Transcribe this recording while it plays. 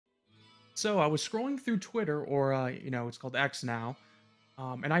So I was scrolling through Twitter, or it's called X now,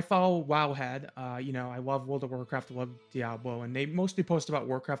 and I follow Wowhead. I love World of Warcraft, I love Diablo, and they mostly post about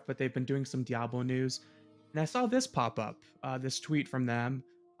Warcraft, but they've been doing some Diablo news. And I saw this pop up, this tweet from them: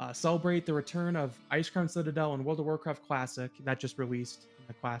 celebrate the return of Ice Crown Citadel and World of Warcraft Classic that just released in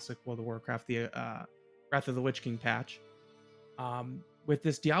the Classic World of Warcraft, the Wrath of the Lich King patch. With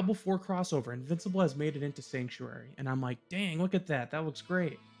this Diablo 4 crossover, Invincible has made it into Sanctuary, and I'm like, dang, look at that! That looks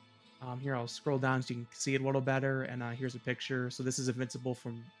great. Here, I'll scroll down so you can see it a little better. And here's a picture. So this is Invincible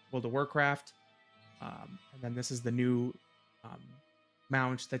from World of Warcraft. And then this is the new um,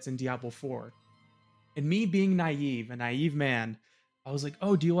 mount that's in Diablo 4. And me being naive, a naive man, I was like,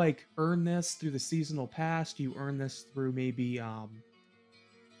 oh, do you like earn this through the seasonal pass? Do you earn this through maybe,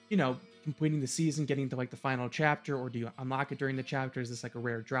 completing the season, getting to like the final chapter? Or do you unlock it during the chapter? Is this like a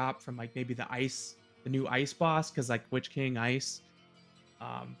rare drop from like maybe the new ice boss? Because like Witch King Ice.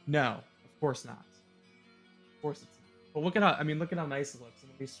 No, of course not. Of course it's not. But look at how nice it looks.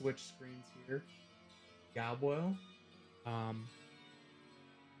 And let me switch screens here. Diablo. Um,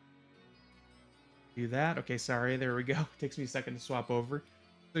 do that. Okay, sorry. There we go. Takes me a second to swap over.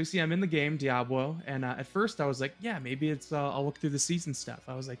 So you see, I'm in the game Diablo, and at first I was like, yeah, maybe it's I'll look through the season stuff.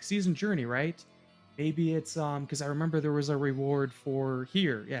 I was like, season journey, right? Maybe it's because I remember there was a reward for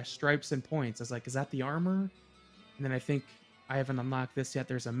here, yeah, stripes and points. I was like, is that the armor? And then I think I haven't unlocked this yet.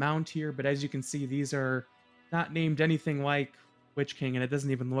 There's a mount here, but as you can see, these are not named anything like Witch King, and it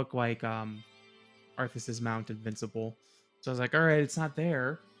doesn't even look like Arthas's mount Invincible. So I was like, all right, it's not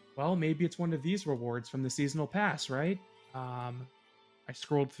there. Well, maybe it's one of these rewards from the seasonal pass, right? Um, I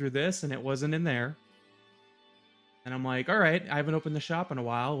scrolled through this and it wasn't in there. And I'm like, all right, I haven't opened the shop in a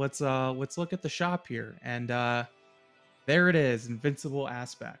while. Let's look at the shop here. And there it is, Invincible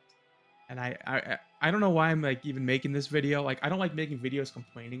aspect. And I don't know why I'm like even making this video. Like I don't like making videos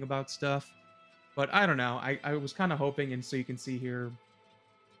complaining about stuff, but I don't know. I was kind of hoping, and so you can see here,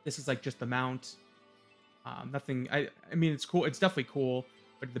 this is like just the mount. Nothing. I mean it's cool. It's definitely cool,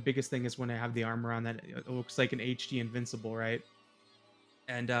 but the biggest thing is when I have the armor on that it looks like an HD Invincible, right?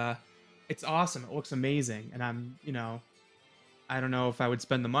 And it's awesome. It looks amazing, and I don't know if I would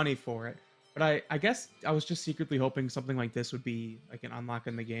spend the money for it, but I guess I was just secretly hoping something like this would be like an unlock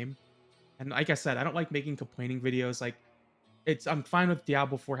in the game. And like I said, I don't like making complaining videos. Like I'm fine with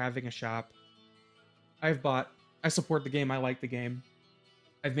Diablo 4 having a shop. I've bought I support the game, I like the game.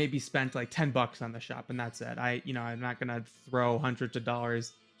 I've maybe spent like $10 on the shop and that's it. I'm not gonna throw hundreds of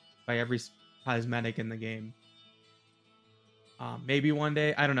dollars by every cosmetic in the game. Maybe one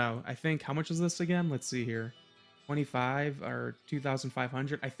day, I don't know. I think how much is this again? Let's see here. 25 or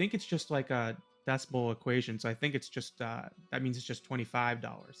 2,500. I think it's just like a decimal equation. So I think it's just that means it's just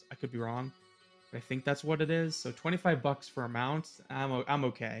 $25. I could be wrong. I think that's what it is. So $25 for a mount, I'm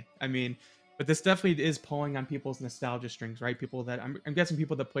okay. I mean, but this definitely is pulling on people's nostalgia strings, right? People that I'm guessing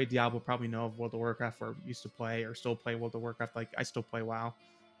people that play Diablo probably know of World of Warcraft or used to play or still play World of Warcraft. Like I still play WoW.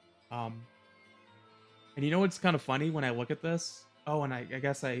 Um, and you know what's kind of funny when I look at this? Oh, and I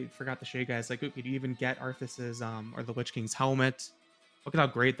guess I forgot to show you guys. Like, could you even get Arthas's or the Lich King's helmet? Look at how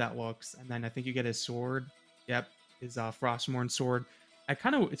great that looks. And then I think you get his sword. Yep, his Frostmourne sword. It's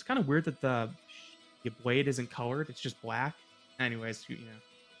kind of weird that the blade isn't colored; it's just black. Anyways,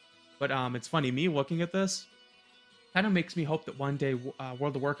 But it's funny. Me looking at this kind of makes me hope that one day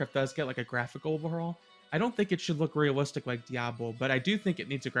World of Warcraft does get like a graphic overhaul. I don't think it should look realistic like Diablo, but I do think it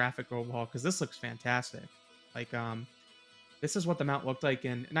needs a graphic overhaul because this looks fantastic. Like this is what the mount looked like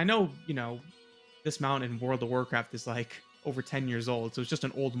and I know, this mount in World of Warcraft is like over 10 years old, so it's just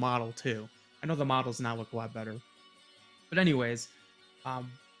an old model too. I know the models now look a lot better. But anyways, um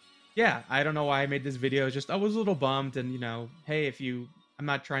yeah, I don't know why I made this video. Just I was a little bummed and hey, if you I'm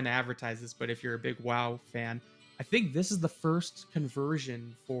not trying to advertise this, but if you're a big WoW fan, I think this is the first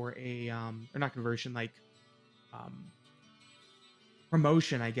conversion for a or not conversion, like um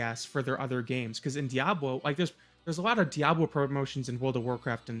promotion, I guess, for their other games. Because in Diablo, like there's a lot of Diablo promotions in World of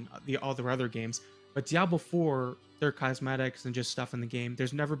Warcraft and the all their other games, but Diablo 4, their cosmetics and just stuff in the game,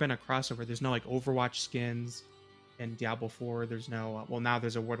 there's never been a crossover. There's no like Overwatch skins in Diablo 4. There's no well now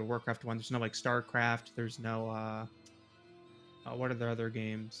there's a World of Warcraft one. There's no like StarCraft. There's no what are the other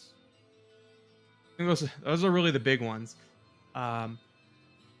games? I think those are really the big ones. Um,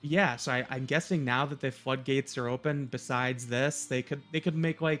 yeah, so I'm guessing now that the floodgates are open, besides this, they could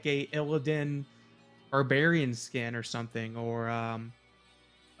make like a Illidan barbarian skin or something, or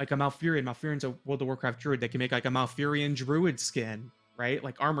like a Malfurion. Malfurion's a World of Warcraft druid. They can make like a Malfurion druid skin, right?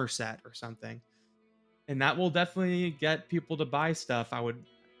 Like armor set or something. And that will definitely get people to buy stuff. I would,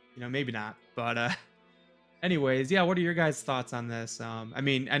 maybe not, but Anyways, yeah, what are your guys' thoughts on this? I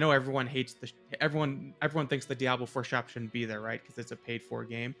mean, I know everyone hates everyone thinks the Diablo 4 shop shouldn't be there, right? Because it's a paid for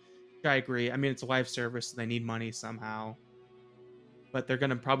game. Which I agree. I mean, it's a live service, so they need money somehow. But they're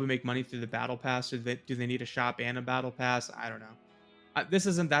gonna probably make money through the battle pass. Do they need a shop and a battle pass? I don't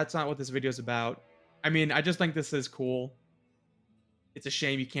know. That's not what this video is about. I mean, I just think this is cool. It's a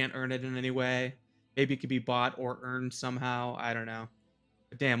shame you can't earn it in any way. Maybe it could be bought or earned somehow. I don't know.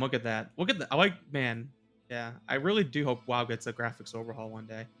 But damn, look at that. Look at that. I like, man. Yeah, I really do hope WoW gets a graphics overhaul one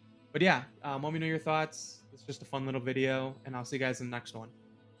day. But yeah, let me know your thoughts. It's just a fun little video, and I'll see you guys in the next one.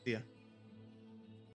 See ya.